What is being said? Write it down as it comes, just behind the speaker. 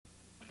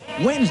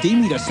Wednesday,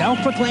 meet a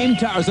self-proclaimed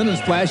Tarzan and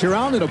splash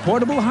around in a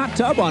portable hot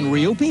tub on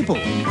real people.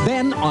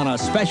 Then, on a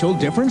special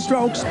Different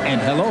Strokes and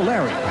Hello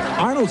Larry,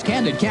 Arnold's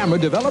candid camera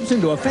develops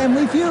into a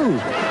family feud.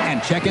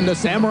 And check into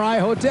Samurai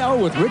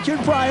Hotel with Richard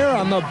Pryor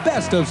on the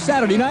best of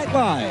Saturday Night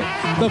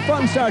Live. The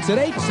fun starts at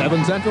 8,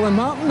 7 Central and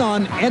Mountain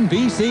on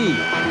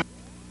NBC.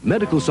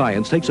 Medical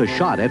science takes a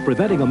shot at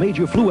preventing a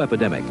major flu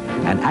epidemic,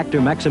 and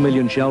actor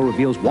Maximilian Schell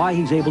reveals why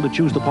he's able to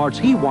choose the parts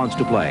he wants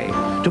to play.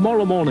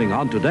 Tomorrow morning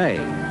on Today.